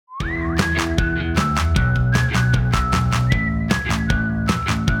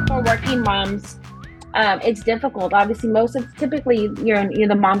working moms, it's difficult. Obviously, typically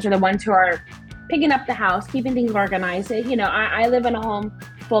the moms are the ones who are picking up the house, keeping things organized. I live in a home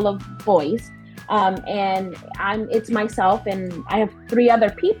full of boys, and it's myself, and I have 3 other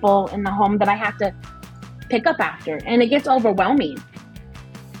people in the home that I have to pick up after, and it gets overwhelming.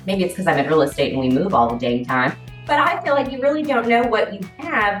 Maybe it's because I'm in real estate and we move all the dang time. But I feel like you really don't know what you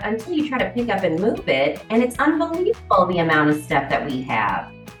have until you try to pick up and move it. And it's unbelievable the amount of stuff that we have.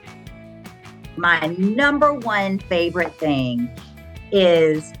 My number one favorite thing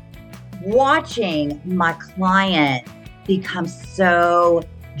is watching my client become so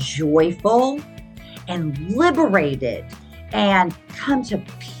joyful and liberated and come to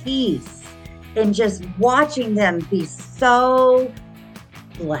peace, and just watching them be so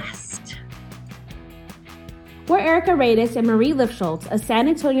blessed. We're Erica Radis and Marie Lifschultz, a San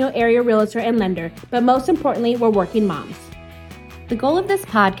Antonio area realtor and lender, but most importantly, we're working moms. The goal of this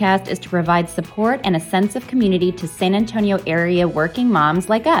podcast is to provide support and a sense of community to San Antonio area working moms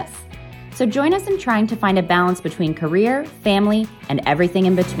like us. So join us in trying to find a balance between career, family, and everything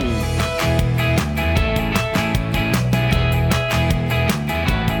in between.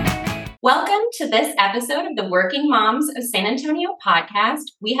 Welcome to this episode of the Working Moms of San Antonio podcast.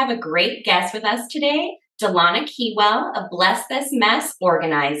 We have a great guest with us today, DaLona Kiewel of Bless This Mess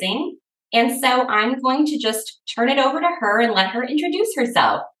Organizing. And so I'm going to just turn it over to her and let her introduce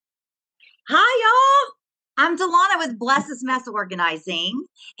herself. Hi, y'all. I'm DaLona with Bless This Mess Organizing,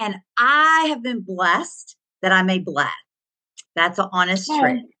 and I have been blessed that I may bless. That's an honest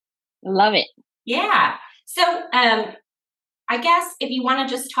truth. Love it. Yeah. So I guess if you want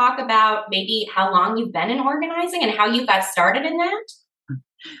to just talk about maybe how long you've been in organizing and how you got started in that.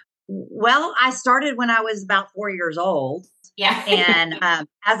 Well, I started when I was about 4 years old. Yeah. And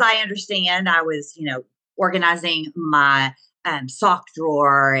as I understand, I was, organizing my sock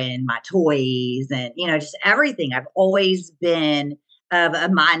drawer and my toys and, just everything. I've always been of a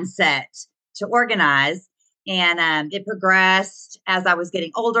mindset to organize. And it progressed as I was getting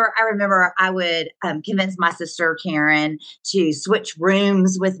older. I remember I would convince my sister, Karen, to switch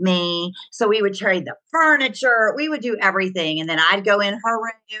rooms with me. So we would trade the furniture. We would do everything. And then I'd go in her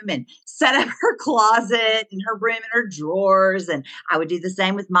room and set up her closet and her room and her drawers. And I would do the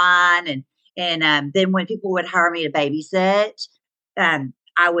same with mine. And then when people would hire me to babysit,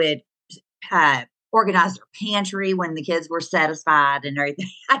 I would organize their pantry when the kids were satisfied and everything.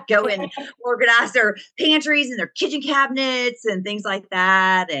 I'd go in and organize their pantries and their kitchen cabinets and things like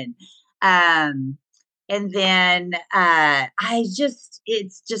that. And then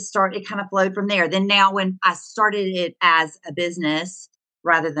it kind of flowed from there. Then now when I started it as a business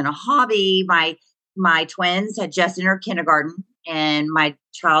rather than a hobby, my twins had just entered kindergarten, and my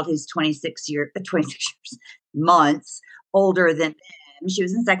child, who's 26 months older than them, she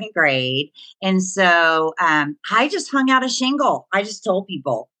was in 2nd grade. And so I just hung out a shingle. I just told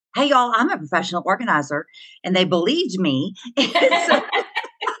people, hey, y'all, I'm a professional organizer. And they believed me. And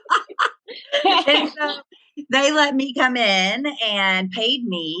so they let me come in and paid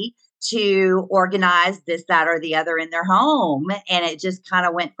me to organize this, that, or the other in their home. And it just kind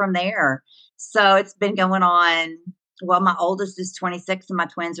of went from there. So it's been going on. Well, my oldest is 26 and my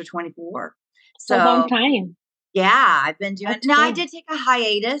twins are 24. So a long time. Yeah, I've been doing. That's Now, good. I did take a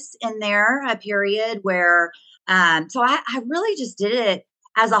hiatus in there, a period where, so I really just did it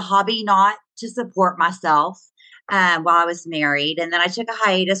as a hobby, not to support myself while I was married. And then I took a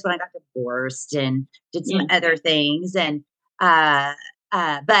hiatus when I got divorced and did some other things. And but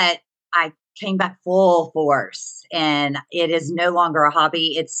I came back full force, and it is no longer a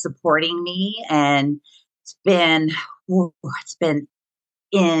hobby. It's supporting me, and it's been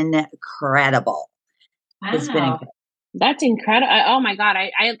incredible. Wow. It's been incredible. That's incredible. Oh my God.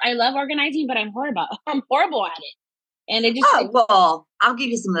 I love organizing, but I'm horrible at it. And it just. Oh, well, I'll give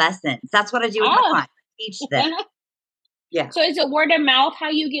you some lessons. That's what I do with my clients. Teach them. Yeah. So is it word of mouth how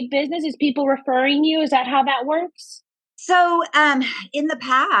you get business? Is people referring you? Is that how that works? So in the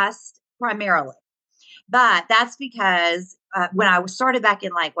past, primarily. But that's because when I started back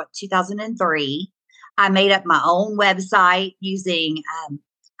in 2003, I made up my own website using,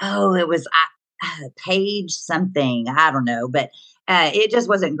 it was Page something. I don't know, but it just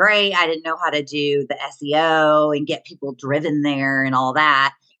wasn't great. I didn't know how to do the SEO and get people driven there and all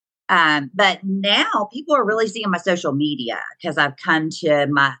that. But now people are really seeing my social media because I've come to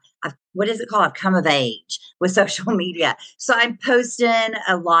what is it called? I've come of age with social media. So I'm posting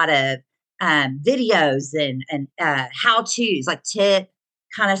a lot of videos and how-tos, like tip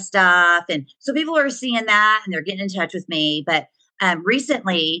kind of stuff. And so people are seeing that and they're getting in touch with me. But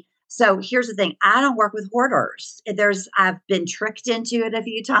recently, So here's the thing. I don't work with hoarders. I've been tricked into it a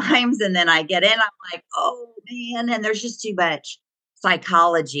few times, and then I get in, I'm like, oh man, and there's just too much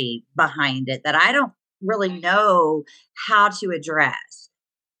psychology behind it that I don't really know how to address.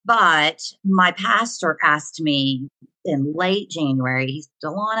 But my pastor asked me in late January, he's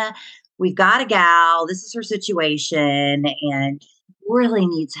DaLona, we've got a gal. This is her situation and really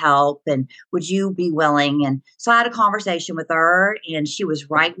needs help. And would you be willing? And so I had a conversation with her, and she was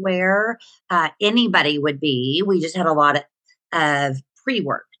right where anybody would be. We just had a lot of pre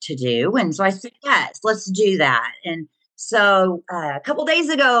work to do. And so I said, yes, let's do that. And so a couple days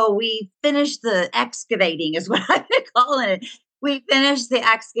ago, we finished the excavating, is what I've been calling it. We finished the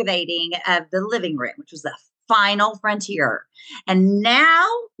excavating of the living room, which was the final frontier. And now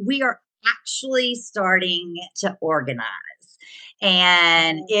we are actually starting to organize.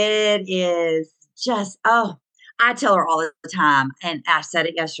 And it is just, I tell her all the time, and I said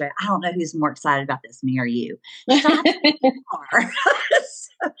it yesterday, I don't know who's more excited about this, me or you.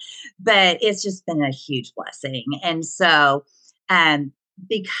 But it's just been a huge blessing. And so,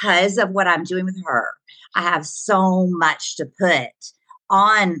 because of what I'm doing with her, I have so much to put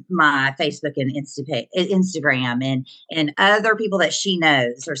on my Facebook and Instagram, and other people that she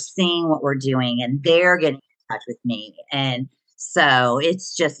knows are seeing what we're doing, and they're getting in touch with me. And so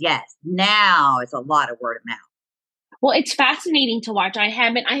it's just, yes, now it's a lot of word of mouth. Well, it's fascinating to watch. I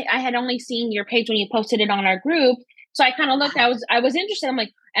had only seen your page when you posted it on our group. So I kind of looked, I was interested. I'm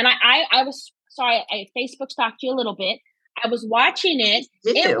like, and I was sorry, I Facebook stalked you a little bit. I was watching it.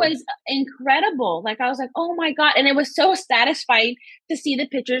 It was incredible. Like, I was like, oh my God. And it was so satisfying to see the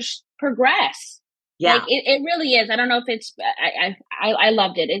pictures progress. Yeah. Like it really is. I don't know if it's, I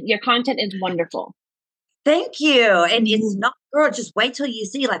loved it. Your content is wonderful. Thank you. And it's not, girl, just wait till you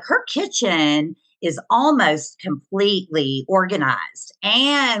see, like, her kitchen is almost completely organized,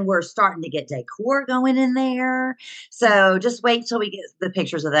 and we're starting to get decor going in there. So just wait till we get the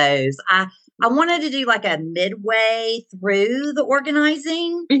pictures of those. I wanted to do like a midway through the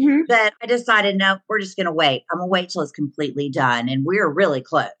organizing, but I decided, no, we're just going to wait. I'm going to wait till it's completely done, and we're really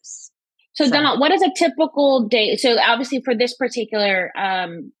close. So Donna, what is a typical day? So obviously for this particular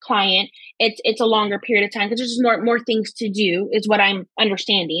client, it's a longer period of time because there's just more things to do, is what I'm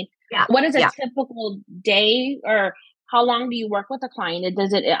understanding. Yeah. What is a typical day, or how long do you work with a client?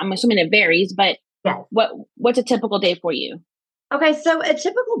 I'm assuming it varies, but what's a typical day for you? Okay, so a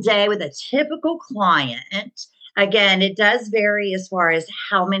typical day with a typical client, again, it does vary as far as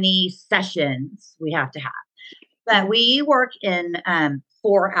how many sessions we have to have. But we work in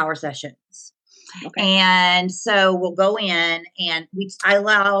 4-hour sessions. Okay. And so we'll go in and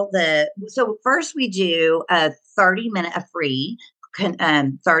so first we do a 30-minute, a free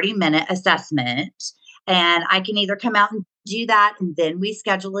 30-minute assessment. And I can either come out and do that, and then we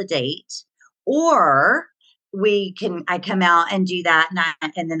schedule a date, or I come out and do that,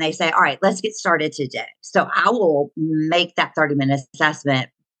 and then they say, all right, let's get started today. So I will make that 30-minute assessment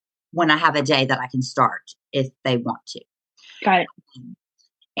when I have a day that I can start if they want to. Got it.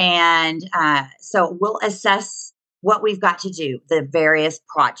 And so we'll assess what we've got to do, the various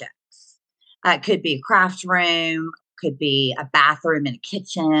projects. It could be a craft room, could be a bathroom and a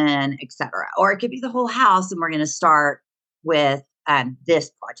kitchen, etc. Or it could be the whole house, and we're going to start with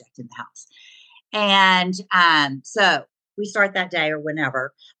this project in the house. And so we start that day or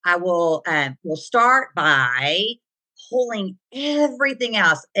whenever. I will we'll start by pulling everything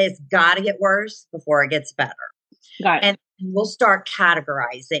else. It's got to get worse before it gets better. Got it. And we'll start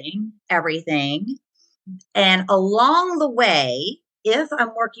categorizing everything. And along the way, if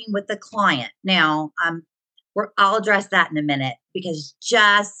I'm working with the client, now I'll address that in a minute, because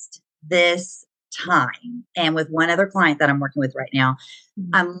just this time, and with one other client that I'm working with right now,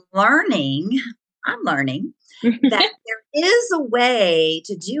 I'm learning that there is a way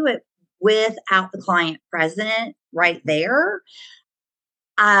to do it without the client present right there.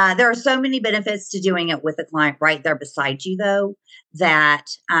 There are so many benefits to doing it with the client right there beside you, though, that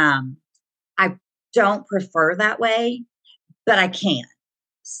I don't prefer that way, but I can.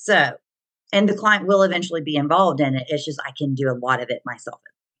 So, and the client will eventually be involved in it. It's just I can do a lot of it myself.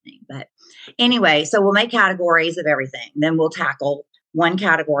 But anyway, so we'll make categories of everything. Then we'll tackle one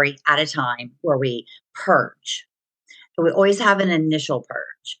category at a time where we purge. So we always have an initial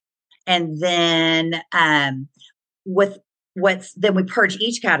purge. And then then we purge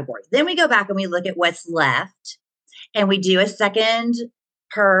each category. Then we go back and we look at what's left, and we do a second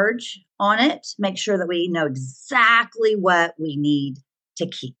purge on it, make sure that we know exactly what we need to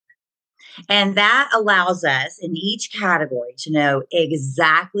keep. And that allows us in each category to know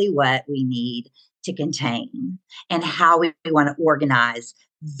exactly what we need to contain and how we want to organize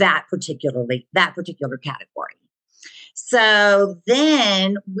that particular category. So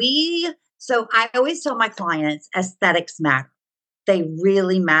then so I always tell my clients aesthetics matter. They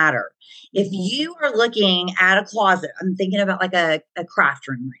really matter. If you are looking at a closet, I'm thinking about like a craft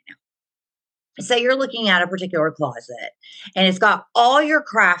room right now. Say you're looking at a particular closet and it's got all your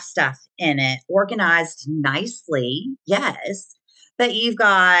craft stuff in it, organized nicely. Yes. But you've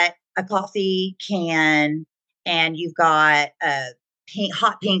got a coffee can and you've got a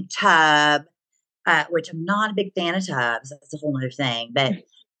hot pink tub, which I'm not a big fan of tubs. That's a whole other thing. But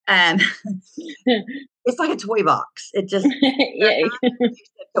it's like a toy box. It just Yeah.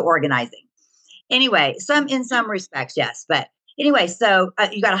 to organizing. Anyway, in some respects, yes. But anyway, so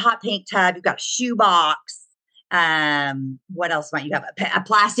you got a hot pink tub, you've got a shoe box. What else might you have? A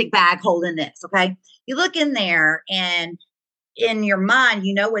plastic bag holding this. Okay. You look in there and in your mind,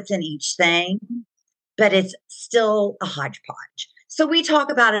 you know what's in each thing, but it's still a hodgepodge. So we talk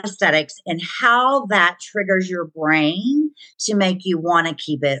about aesthetics and how that triggers your brain to make you want to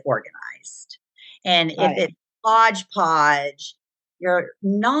keep it organized. And if it's hodgepodge, you're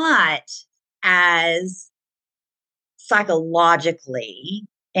not as psychologically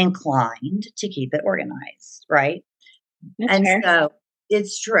inclined to keep it organized, right? That's and fair. so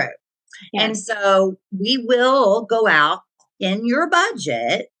it's true. Yeah. And so we will go out in your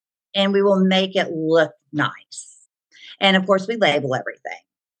budget and we will make it look nice. And of course, we label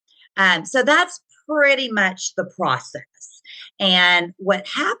everything. So that's pretty much the process. And what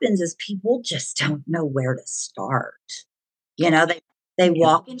happens is people just don't know where to start. They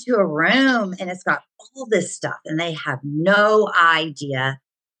walk into a room and it's got all this stuff and they have no idea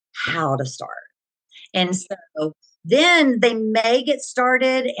how to start. And so then they may get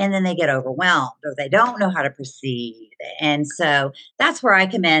started and then they get overwhelmed or they don't know how to proceed. And so that's where I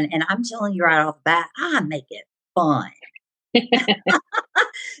come in and I'm telling you right off the bat, I make it fun.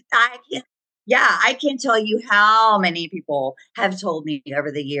 I can't tell you how many people have told me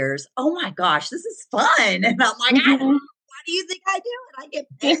over the years, oh my gosh, this is fun. And I'm like, I know. Why do you think I do it? I get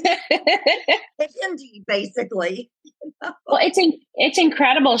paid. It's empty, basically. Well, it's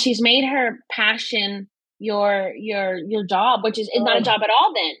incredible. She's made her passion your job, which is not a job at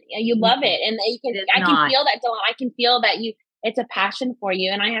all. Then you love it, and I can feel that, DaLona. I can feel that it's a passion for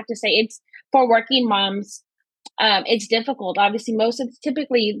you. And I have to say, it's for working moms. It's difficult. Obviously,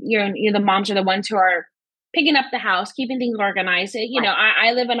 typically the moms are the ones who are picking up the house, keeping things organized.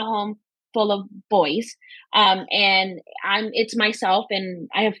 I live in a home full of boys. And it's myself and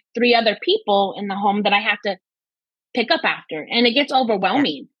I have 3 other people in the home that I have to pick up after, and it gets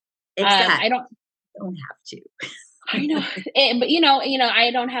overwhelming. Exactly. I don't have to. I know, but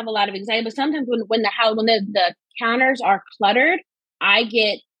I don't have a lot of anxiety. But sometimes when the counters are cluttered, I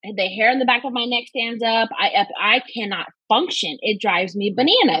get the hair in the back of my neck stands up. I cannot function. It drives me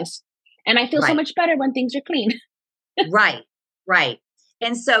bananas, and I feel so much better when things are clean. Right.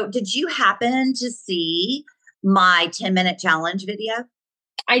 And so, did you happen to see my 10-minute challenge video?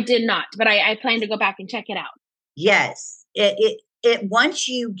 I did not, but I plan to go back and check it out. Yes. It once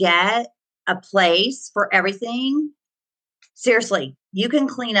you get a place for everything, seriously, you can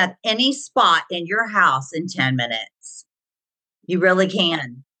clean up any spot in your house in 10 minutes. You really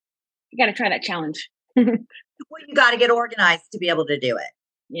can. You got to try that challenge. Well, you got to get organized to be able to do it.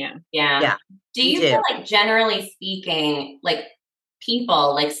 Yeah. Do you feel like, generally speaking, like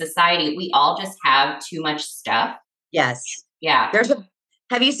people, like society, we all just have too much stuff? Yes. Yeah.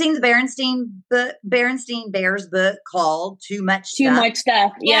 Have you seen the Berenstain Bears book called Too Much Stuff? Too Much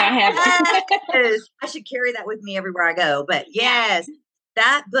Stuff. Yeah, I have. Yes. I should carry that with me everywhere I go. But yes,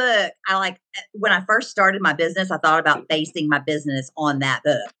 that book, when I first started my business, I thought about basing my business on that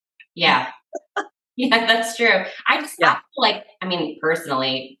book. Yeah. Yeah, that's true. I feel like,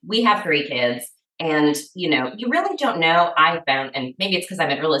 personally, we have 3 kids and, you really don't know. I found, and maybe it's because I'm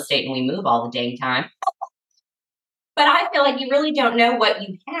in real estate and we move all the dang time. But I feel like you really don't know what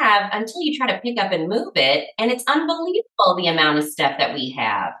you have until you try to pick up and move it. And it's unbelievable the amount of stuff that we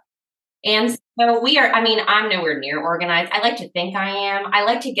have. And so I'm nowhere near organized. I like to think I am. I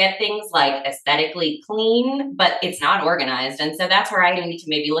like to get things like aesthetically clean, but it's not organized. And so that's where I need to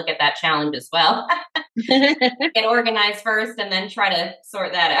maybe look at that challenge as well. Get organized first and then try to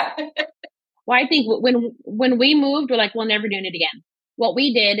sort that out. Well, I think when we moved, we're like, we'll never do it again. What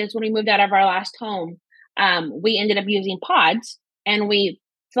we did is when we moved out of our last home, we ended up using pods, and we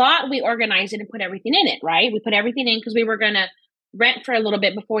thought we organized it and put everything in it, right? We put everything in because we were going to rent for a little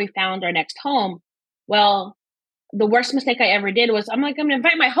bit before we found our next home. Well, the worst mistake I ever did was I'm going to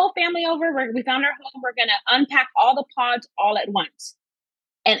invite my whole family over. We found our home. We're going to unpack all the pods all at once.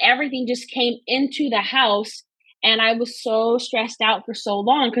 And everything just came into the house. And I was so stressed out for so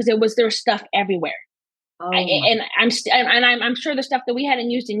long because there was stuff everywhere. Oh, I'm sure the stuff that we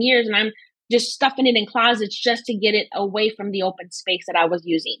hadn't used in years, and I'm just stuffing it in closets just to get it away from the open space that I was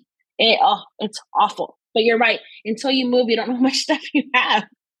using. It's awful. But you're right. Until you move, you don't know how much stuff you have.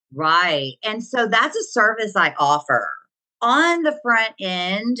 right. And so that's a service I offer on the front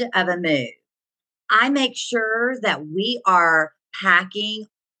end of a move. I make sure that we are packing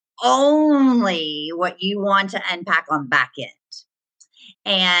only what you want to unpack on back end.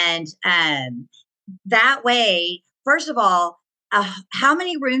 And that way, first of all, how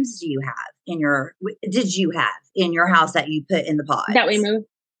many rooms did you have in your house that you put in the pods? That we moved.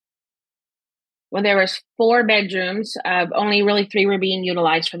 Well, there was 4 bedrooms. Only really 3 were being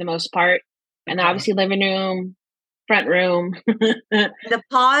utilized for the most part. And then Okay. obviously living room, front room. The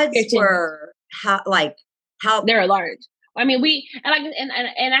pods Kitchen. were how They're large. I mean,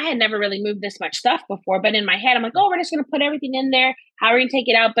 and I had never really moved this much stuff before, but in my head, I'm like, oh, we're just going to put everything in there. How are we going to take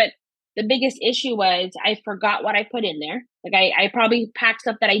it out? But the biggest issue was I forgot what I put in there. Like I probably packed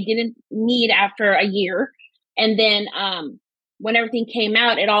stuff that I didn't need after a year. And then when everything came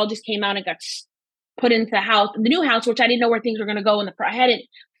out, it all just came out and got put into the new house, which I didn't know where things were going to go I hadn't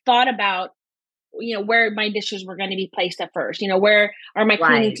thought about, where my dishes were going to be placed at first, where are my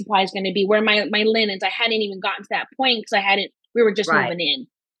cleaning Right. supplies going to be, where my linens. I hadn't even gotten to that point because we were just Right. moving in.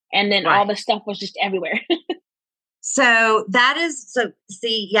 And then Right. all the stuff was just everywhere. So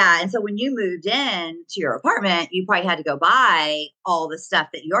see, yeah. And so when you moved in to your apartment, you probably had to go buy all the stuff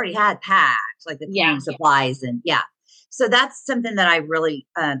that you already had packed, like the cleaning supplies and yeah. So that's something that I really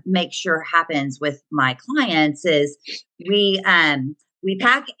make sure happens with my clients is we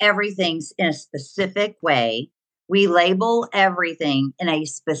pack everything in a specific way. We label everything in a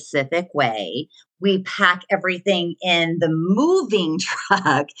specific way. We pack everything in the moving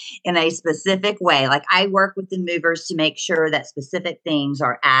truck in a specific way. Like I work with the movers to make sure that specific things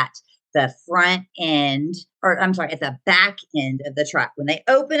are at the front end, at the back end of the truck. When they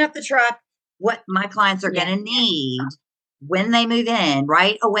open up the truck, what my clients are going to need when they move in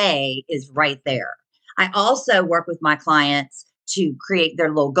right away is right there. I also work with my clients to create their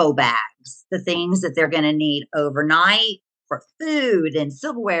little go bags, the things that they're going to need overnight for food and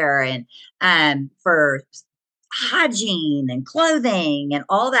silverware and for hygiene and clothing and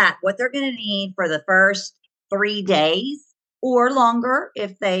all that, what they're going to need for the first 3 days or longer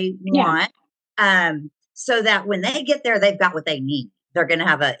if they want, so that when they get there, they've got what they need. They're going to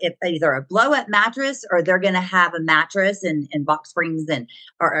have either a blow up mattress or they're going to have a mattress and box springs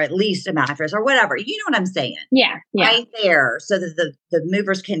or at least a mattress or whatever. You know what I'm saying? Yeah. Right there. So that the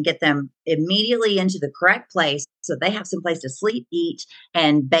movers can get them immediately into the correct place so they have some place to sleep, eat,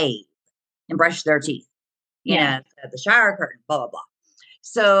 and bathe and brush their teeth, the shower curtain, blah, blah, blah.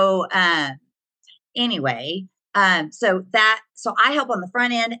 So, anyway, so I help on the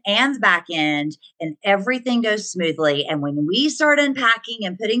front end and the back end and everything goes smoothly. And when we start unpacking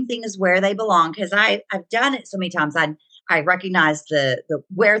and putting things where they belong, because I've done it so many times, I recognize the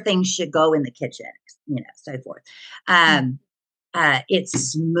where things should go in the kitchen, so forth. It's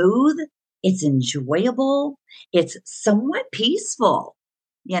smooth. It's enjoyable. It's somewhat peaceful,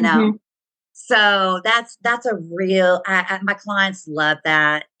 Mm-hmm. So that's a real, my clients love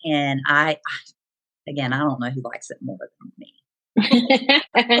that. And again, I don't know who likes it more than me.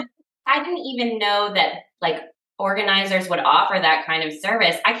 I didn't even know that organizers would offer that kind of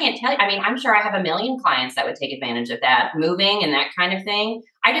service. I can't tell you. I mean, I'm sure I have a million clients that would take advantage of that, moving and that kind of thing.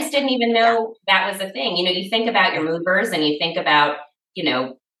 I just didn't even know that was a thing. You think about your movers and you think about,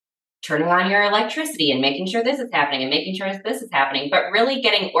 turning on your electricity and making sure this is happening and making sure this is happening. But really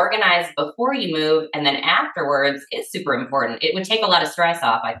getting organized before you move and then afterwards is super important. It would take a lot of stress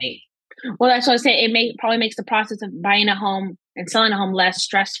off, I think. Well, that's what I say. It probably makes the process of buying a home and selling a home less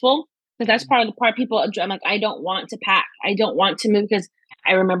stressful. Because that's part of the part people, I'm like, I don't want to pack. I don't want to move because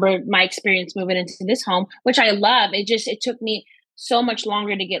I remember my experience moving into this home, which I love. It took me so much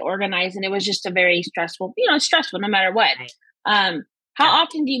longer to get organized. And it was just a very stressful, it's stressful no matter what. How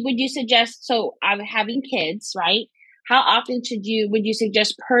often would you suggest, so I'm having kids, right? How often would you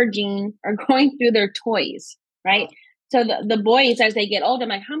suggest purging or going through their toys, right? So the boys, as they get older, I'm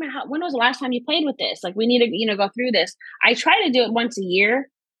like, when was the last time you played with this? Like, we need to, go through this. I try to do it once a year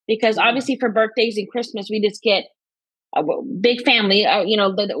because obviously for birthdays and Christmas, we just get a big family,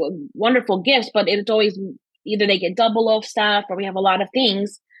 the wonderful gifts, but it's always either they get double of stuff or we have a lot of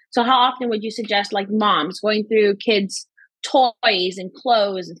things. So how often would you suggest moms going through kids' toys and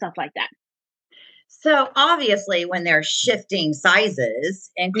clothes and stuff like that? So obviously when they're shifting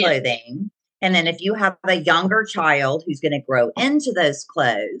sizes and clothing, and then if you have a younger child who's going to grow into those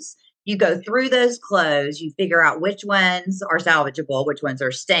clothes, You go through those clothes, you figure out which ones are salvageable, which ones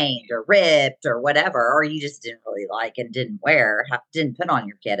are stained or ripped or whatever, or you just didn't really like and didn't wear, didn't put on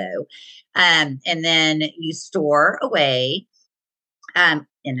your kiddo. And then you store away in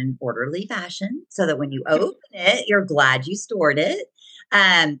an orderly fashion so that when you open it, you're glad you stored it.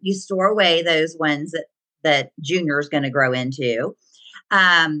 You store away those ones that Junior is going to grow into.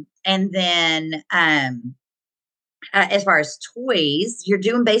 And then as far as toys, you're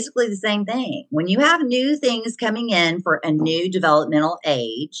doing basically the same thing. When you have new things coming in for a new developmental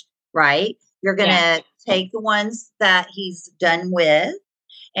age, right? You're going to take the ones that he's done with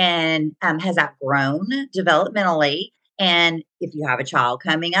and has outgrown developmentally. And if you have a child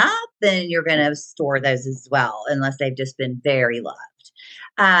coming up, then you're going to store those as well, unless they've just been very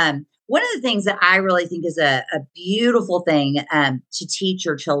loved. One of the things that I really think is a beautiful thing to teach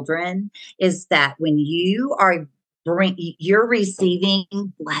your children is that when you're receiving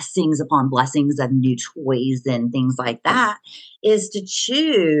blessings upon blessings of new toys and things like that, is to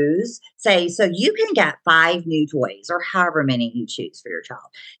choose, so you can get 5 new toys or however many you choose for your child.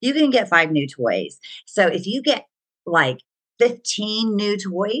 You can get 5 new toys. So if you get like 15 new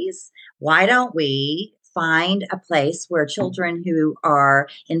toys, why don't we find a place where children who are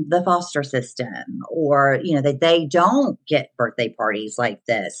in the foster system or, they don't get birthday parties like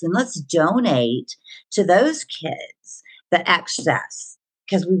this, and let's donate to those kids the excess,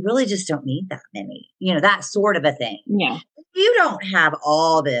 because we really just don't need that many, that sort of a thing. Yeah. You don't have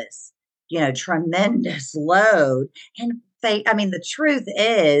all this, tremendous load. And the truth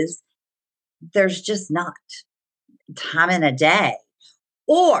is there's just not time in a day.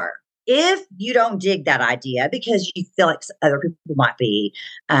 Or if you don't dig that idea because you feel like other people might be,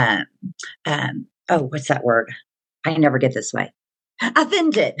 what's that word? I never get this way.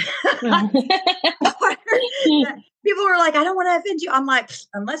 Offended. People are like, I don't want to offend you. I'm like,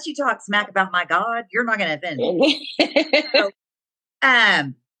 unless you talk smack about my God, you're not going to offend me.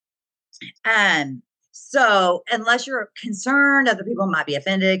 So unless you're concerned other people might be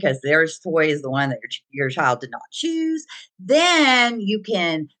offended because their toy is the one that your child did not choose, then you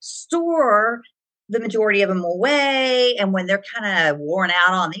can store the majority of them away. And when they're kind of worn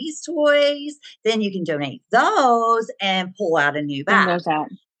out on these toys, then you can donate those and pull out a new bag. Those out.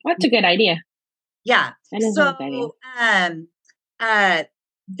 That's a good idea. Yeah. That is a good idea.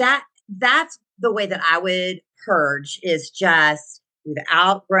 That's the way that I would purge, is just, we've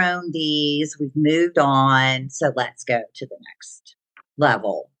outgrown these, we've moved on, so let's go to the next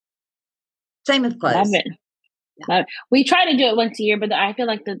level. Same with clothes. Love it. Yeah. We try to do it once a year, but I feel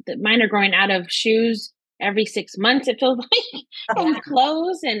like the mine are growing out of shoes every 6 months, it feels like, and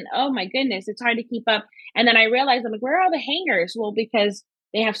clothes, and oh my goodness, it's hard to keep up. And then I realized, I'm like, where are all the hangers? Well, because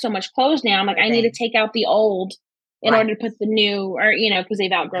they have so much clothes now, I'm like, I need to take out the old in order to put the new, or, because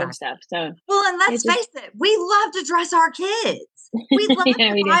they've outgrown stuff. So, well, and let's face it, we love to dress our kids. We love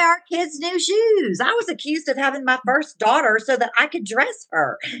to buy our kids new shoes. I was accused of having my first daughter so that I could dress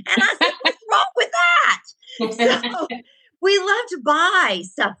her. And I said, what's wrong with that? So we love to buy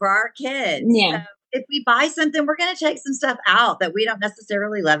stuff for our kids. Yeah. So if we buy something, we're going to take some stuff out that we don't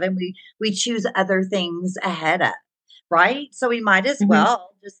necessarily love, and we choose other things ahead of, right? So we might as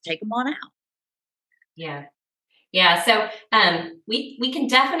well just take them on out. Yeah. Yeah. So we can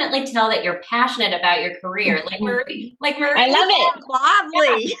definitely tell that you're passionate about your career. Like Marie. I love it.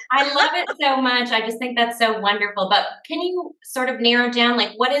 Lovely. Yeah, I love it so much. I just think that's so wonderful. But can you sort of narrow down,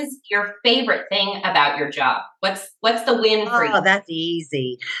 like, what is your favorite thing about your job? What's the win for you? Oh, that's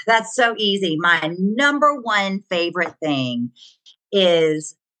easy. That's so easy. My number one favorite thing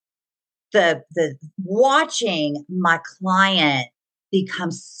is the watching my client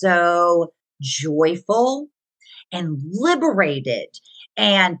become so joyful and liberated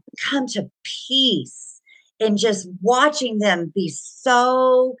and come to peace, and just watching them be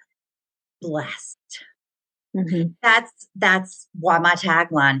so blessed. Mm-hmm. That's why my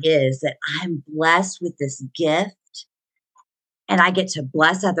tagline is that I'm blessed with this gift and I get to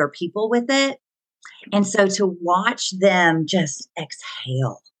bless other people with it. And so to watch them just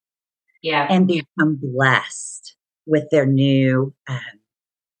exhale and become blessed with their new,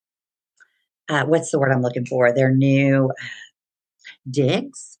 what's the word I'm looking for? Their new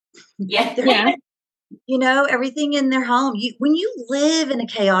digs. Yeah. Everything in their home. When you live in a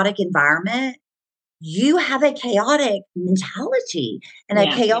chaotic environment, you have a chaotic mentality and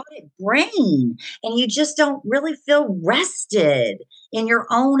a chaotic brain, and you just don't really feel rested in your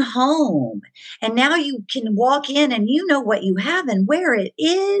own home. And now you can walk in and you know what you have and where it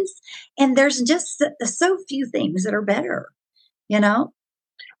is. And there's just so few things that are better,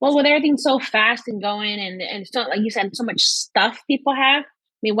 Well, with everything so fast and going, and so, like you said, so much stuff people have,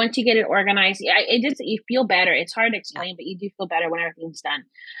 mean, once you get it organized, it just, you feel better. It's hard to explain, but you do feel better when everything's done.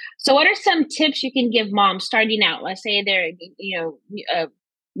 So what are some tips you can give moms starting out? Let's say they're,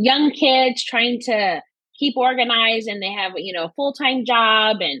 young kids trying to keep organized and they have, a full-time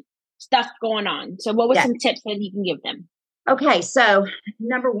job and stuff going on. So what were Yeah. some tips that you can give them? Okay. So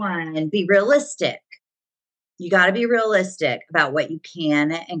number one, be realistic. You got to be realistic about what you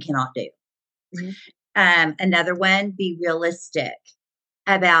can and cannot do. Mm-hmm. Another one, be realistic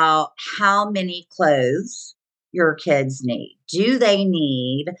about how many clothes your kids need. Do they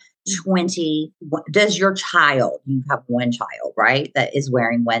need 20? Does your child, you have one child, right, that is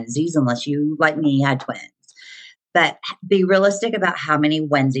wearing onesies, unless you, like me, had twins. But be realistic about how many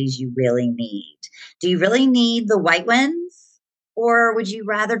onesies you really need. Do you really need the white ones? Or would you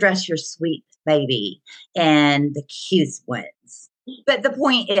rather dress your sweet baby in the cute ones? But the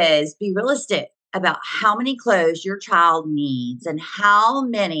point is, be realistic about how many clothes your child needs and how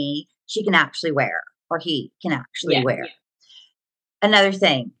many she can actually wear or he can actually wear. Another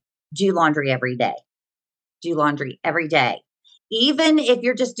thing, do laundry every day. Do laundry every day. Even if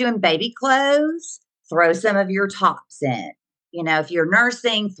you're just doing baby clothes, throw some of your tops in. If you're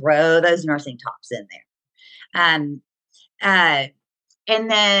nursing, throw those nursing tops in there. And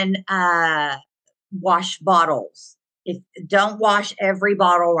then wash bottles. Don't wash every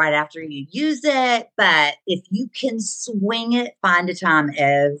bottle right after you use it, but if you can swing it, find a time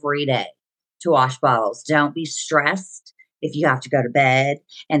every day to wash bottles. Don't be stressed if you have to go to bed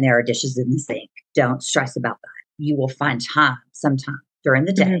and there are dishes in the sink. Don't stress about that. You will find time sometime during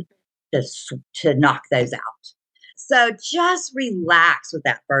the day to knock those out. So just relax with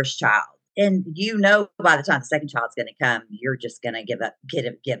that first child. And by the time the second child's going to come, you're just going to give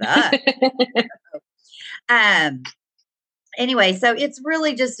up. Anyway, so it's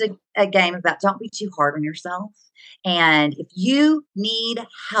really just a game about don't be too hard on yourself. And if you need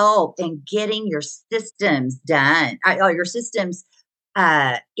help in getting your systems done, or your systems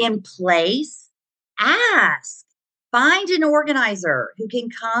in place, ask. Find an organizer who can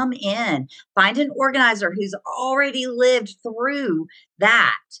come in. Find an organizer who's already lived through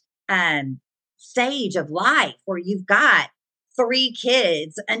that stage of life where you've got 3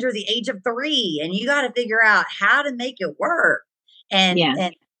 kids under the age of 3 and you got to figure out how to make it work and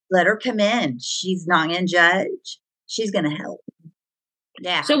let her come in. She's not going to judge. She's going to help.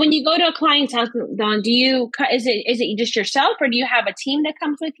 Yeah. So when you go to a client's house, Dawn, is it just yourself or do you have a team that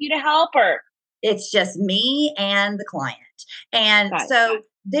comes with you to help, or? It's just me and the client. And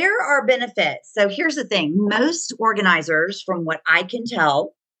there are benefits. So here's the thing. Most organizers, from what I can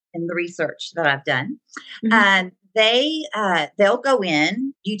tell in the research that I've done, they'll go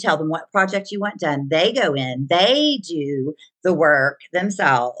in, you tell them what project you want done. They go in, they do the work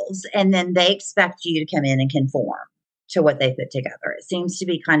themselves, and then they expect you to come in and conform to what they put together. It seems to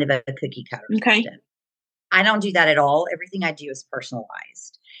be kind of a cookie cutter system. I don't do that at all. Everything I do is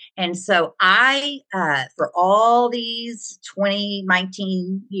personalized. And so for all these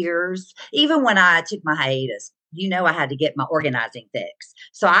 19 years, even when I took my hiatus, I had to get my organizing fix.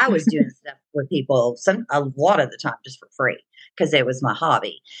 So I was doing stuff with people a lot of the time just for free because it was my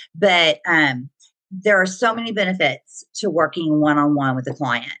hobby. But there are so many benefits to working one-on-one with a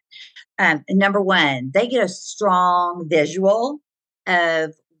client. Number one, they get a strong visual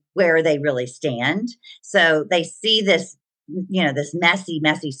of where they really stand. So they see this, this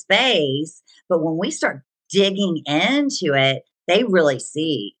messy space. But when we start digging into it, they really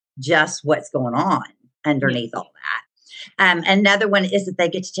see just what's going on underneath all that. Another one is that they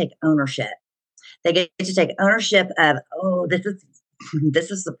get to take ownership. They get to take ownership of,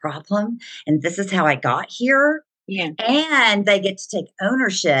 this is the problem, and this is how I got here. Yeah. And they get to take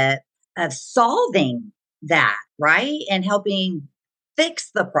ownership of solving that, right? And helping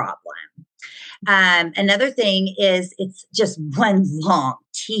fix the problem. Another thing is it's just one long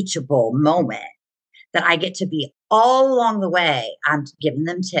teachable moment that I get to be all along the way. I'm giving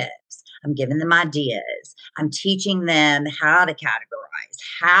them tips. I'm giving them ideas. I'm teaching them how to categorize,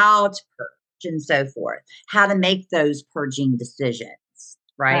 how to purge, and so forth, how to make those purging decisions,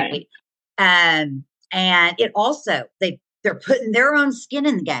 right? And it also, they're putting their own skin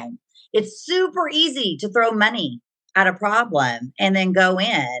in the game. It's super easy to throw money at a problem and then go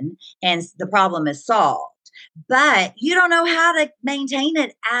in and the problem is solved. But you don't know how to maintain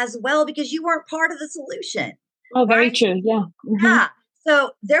it as well because you weren't part of the solution. Oh, very true. Yeah. Mm-hmm. Yeah.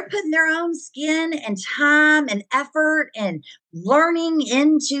 So they're putting their own skin and time and effort and learning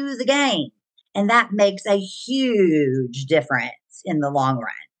into the game. And that makes a huge difference in the long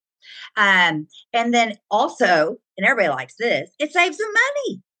run. And then also, and everybody likes this, it saves them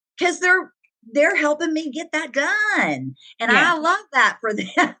money because they're they're helping me get that done. And Yeah. I love that for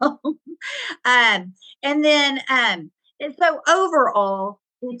them. And then, and so overall,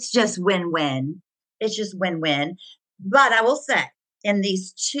 it's just win-win. It's just win-win. But I will say, in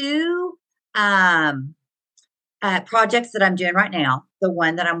these two projects that I'm doing right now, the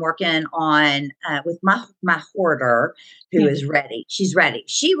one that I'm working on with my hoarder who is ready. She's ready.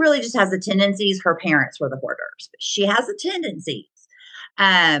 She really just has the tendencies. Her parents were the hoarders, but she has the tendencies.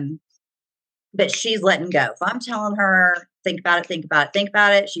 But she's letting go. If I'm telling her, think about it, think about it, think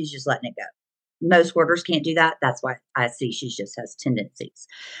about it, she's just letting it go. Most hoarders can't do that. That's why I see she just has tendencies.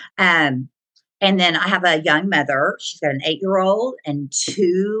 And then I have a young mother. She's got an 8-year-old and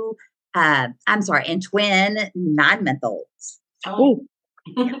and twin 9-month-olds. Oh.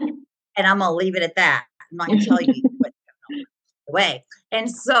 And I'm going to leave it at that. I'm not going to tell you what's going on the way.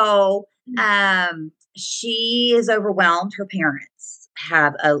 And so she is overwhelmed. Her parents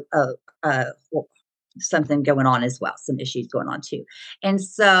have something going on as well, some issues going on too. And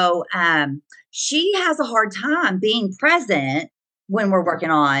so she has a hard time being present when we're working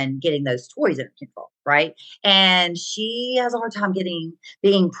on getting those toys under control, right? And she has a hard time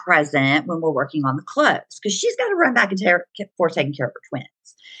being present when we're working on the clothes because she's got to run back and forth taking care of her twins.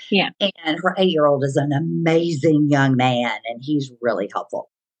 Yeah. And her 8-year-old is an amazing young man, and he's really helpful.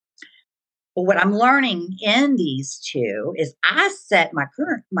 But what I'm learning in these two is I set my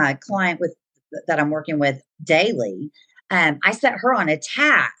client that I'm working with daily. I set her on a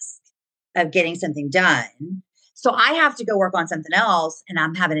task of getting something done. So I have to go work on something else, and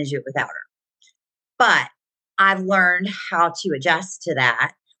I'm having to do it without her. But I've learned how to adjust to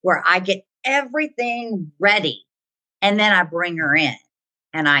that, where I get everything ready, and then I bring her in,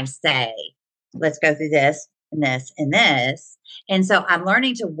 and I say, let's go through this and this and this. And so I'm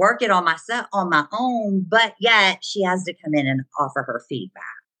learning to work it on myself, on my own, but yet she has to come in and offer her feedback,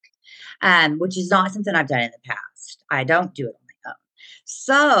 which is not something I've done in the past. I don't do it on my own.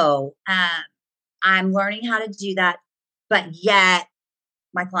 So I'm learning how to do that, but yet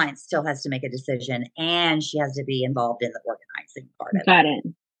my client still has to make a decision, and she has to be involved in the organizing part of Got it.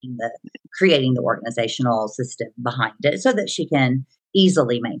 Creating the organizational system behind it so that she can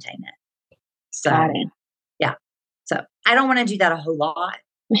easily maintain it. So, Got it. yeah. So I don't want to do that a whole lot,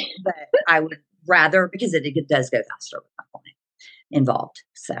 but I would rather, because it does go faster with my client involved.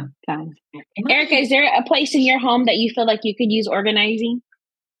 So, Got it. Erica, is there a place in your home that you feel like you could use organizing?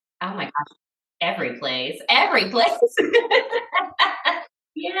 Oh my gosh. Every place.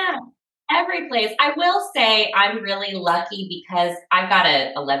 Yeah, every place. I will say I'm really lucky because I've got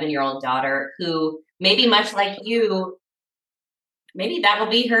an 11-year-old daughter who maybe much like you, maybe that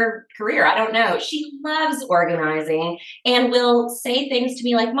will be her career. I don't know. She loves organizing and will say things to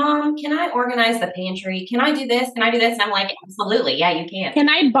me like, Mom, can I organize the pantry? Can I do this? Can I do this? And I'm like, absolutely. Yeah, you can. Can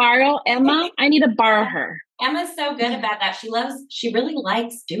I borrow Emma? I need to borrow her. Emma's so good about that. She really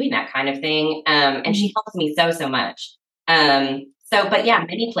likes doing that kind of thing. And she helps me so much. But yeah,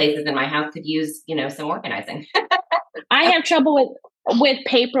 many places in my house could use, some organizing. I have trouble with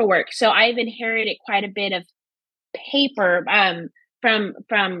paperwork. So I've inherited quite a bit of paper from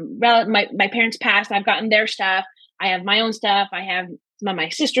my parents passed. I've gotten their stuff. I have my own stuff. I have some of my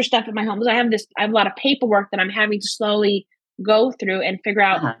sister's stuff at my home. So I have a lot of paperwork that I'm having to slowly go through and figure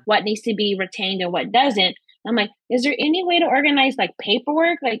out what needs to be retained and what doesn't. I'm like, is there any way to organize like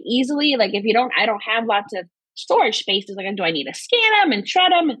paperwork like easily? Like if I don't have lots of storage spaces. Like, do I need to scan them and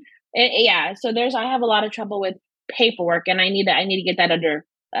shred them? Yeah. So I have a lot of trouble with paperwork, and I need to get that under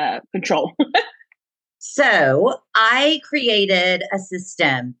control. So I created a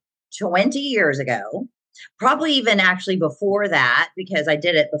system 20 years ago, probably even actually before that, because I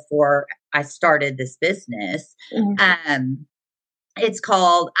did it before I started this business. Mm-hmm. It's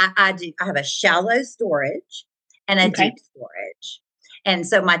called, I have a shallow storage and a deep storage. And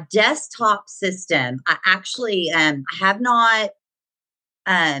so my desktop system, I actually I have not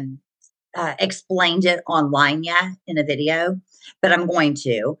explained it online yet in a video, but I'm going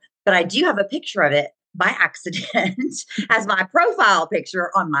to. But I do have a picture of it by accident as my profile picture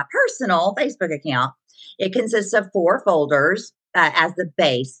on my personal Facebook account. It consists of 4 folders as the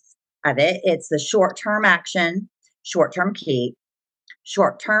base of it. It's the short-term action, short-term keep,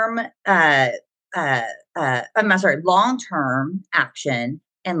 short-term long-term action,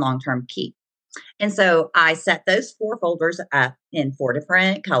 and long-term keep. And so I set those 4 folders up in 4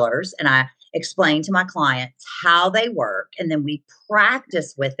 different colors, and I explain to my clients how they work, and then we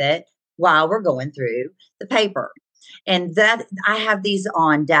practice with it while we're going through the paper. And that I have these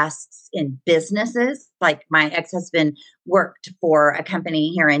on desks in businesses. Like my ex-husband worked for a company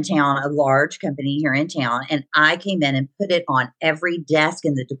here in town, a large company here in town, and I came in and put it on every desk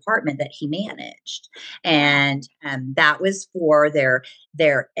in the department that he managed. And that was for their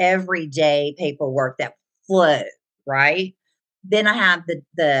everyday paperwork that flowed, right? Then I have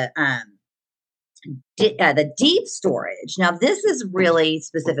the deep storage. Now, this is really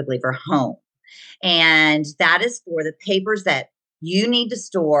specifically for home. And that is for the papers that you need to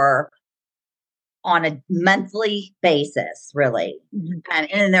store on a monthly basis, really. And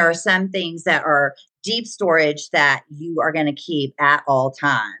then there are some things that are deep storage that you are going to keep at all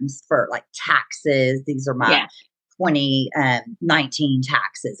times for like taxes. These are my 2019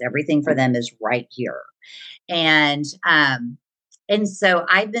 taxes. Everything for them is right here. And so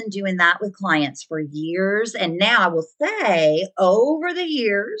I've been doing that with clients for years. And now I will say over the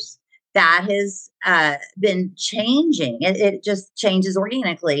years, that has been changing. It just changes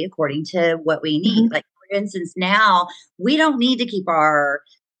organically according to what we need. Like, for instance, now we don't need to keep our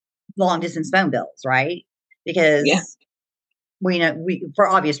long distance phone bills, right? Because we for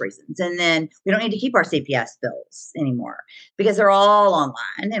obvious reasons. And then we don't need to keep our CPS bills anymore because they're all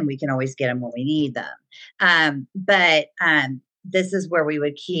online and we can always get them when we need them. But this is where we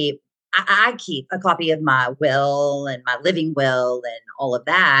would keep, I keep a copy of my will and my living will and all of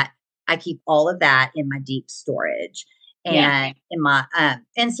that. I keep all of that in my deep storage and in my,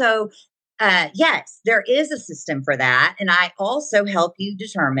 and so, yes, there is a system for that. And I also help you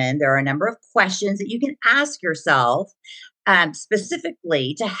determine, there are a number of questions that you can ask yourself,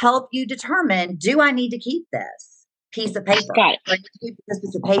 specifically to help you determine, do I need to keep this piece of paper? Got it. Or keep this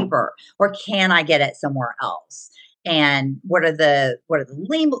piece of paper, or can I get it somewhere else? And what are the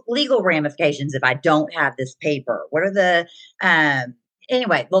legal ramifications if I don't have this paper? What are the,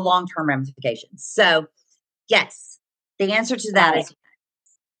 anyway, the long-term ramifications. So yes, the answer to that is,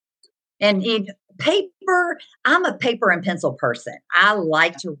 and in paper, I'm a paper and pencil person. I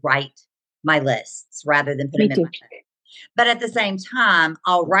like to write my lists rather than put them in my phone. But at the same time,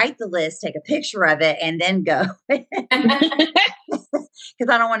 I'll write the list, take a picture of it, and then go. Because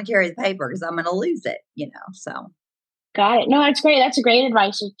I don't want to carry the paper because I'm going to lose it, so. Got it. No, that's great. That's great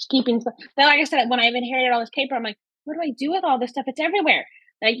advice. Just keeping, like I said, when I've inherited all this paper, I'm like, what do I do with all this stuff? It's everywhere.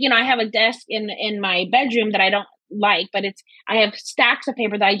 Like, I have a desk in my bedroom that I don't like, but I have stacks of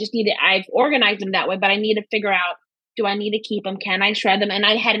paper that I just I've organized them that way, but I need to figure out, do I need to keep them? Can I shred them? And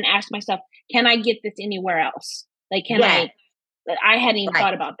I hadn't asked myself, can I get this anywhere else? Like, I hadn't even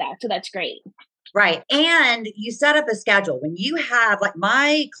thought about that. So that's great. Right. And you set up a schedule. When you have, like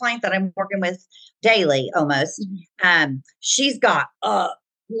my client that I'm working with daily almost, she's got a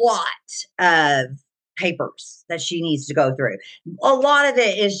lot of papers that she needs to go through. A lot of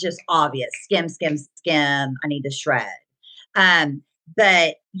it is just obvious. Skim. I need to shred.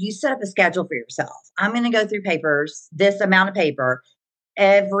 But you set up a schedule for yourself. I'm going to go through papers, this amount of paper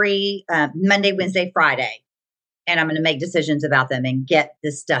every Monday, Wednesday, Friday. And I'm going to make decisions about them and get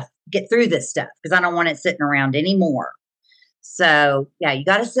through this stuff because I don't want it sitting around anymore. So yeah, you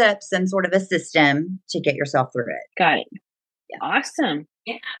got to set up some sort of a system to get yourself through it. Got it. Yeah. Awesome.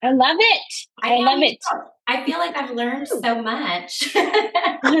 Yeah. I love it. I love it. I feel like I've learned so much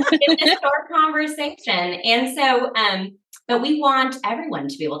in this short conversation. And so, but we want everyone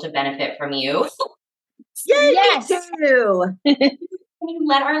to be able to benefit from you. Yes. Too. Can you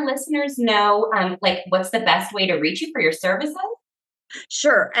let our listeners know, what's the best way to reach you for your services?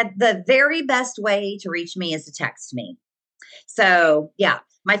 Sure. The very best way to reach me is to text me. So yeah,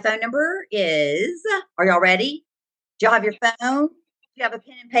 my phone number is, are y'all ready? Do y'all have your phone? Do you have a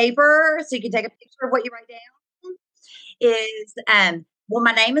pen and paper so you can take a picture of what you write down? Well,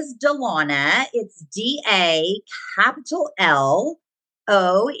 my name is DaLona. It's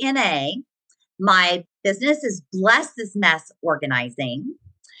DaLona. My business is Bless This Mess Organizing.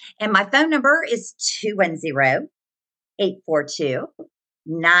 And my phone number is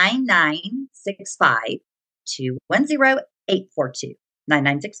 210-842-9965.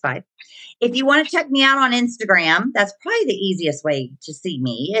 210-842-9965. If you want to check me out on Instagram, that's probably the easiest way to see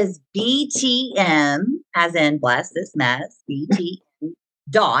me is BTM, as in Bless This Mess, BTM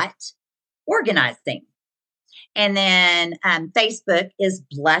 .organizing. And then Facebook is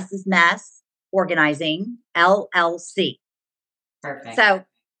Bless This Mess Organizing LLC. Perfect. So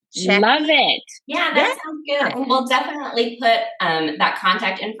love it. Yeah, that sounds good. And we'll definitely put that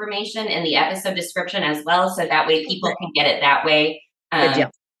contact information in the episode description as well, so that way people can get it that way.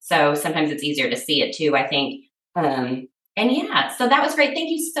 So sometimes it's easier to see it too, I think. And yeah, so that was great. Thank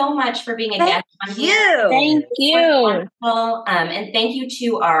you so much for being a guest on here. Thank you. Wonderful. And thank you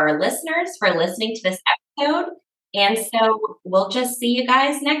to our listeners for listening to this episode. And so we'll just see you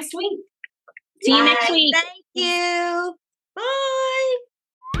guys next week. See you next week. Thank you. Bye.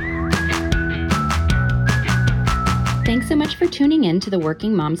 Thanks so much for tuning in to the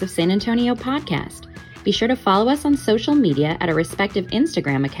Working Moms of San Antonio podcast. Be sure to follow us on social media at our respective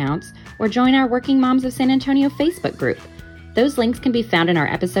Instagram accounts or join our Working Moms of San Antonio Facebook group. Those links can be found in our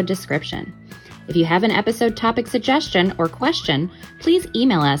episode description. If you have an episode topic suggestion or question, please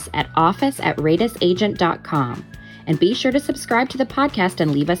email us at office@radisagent.com. And be sure to subscribe to the podcast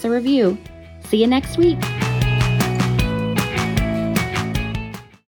and leave us a review. See you next week.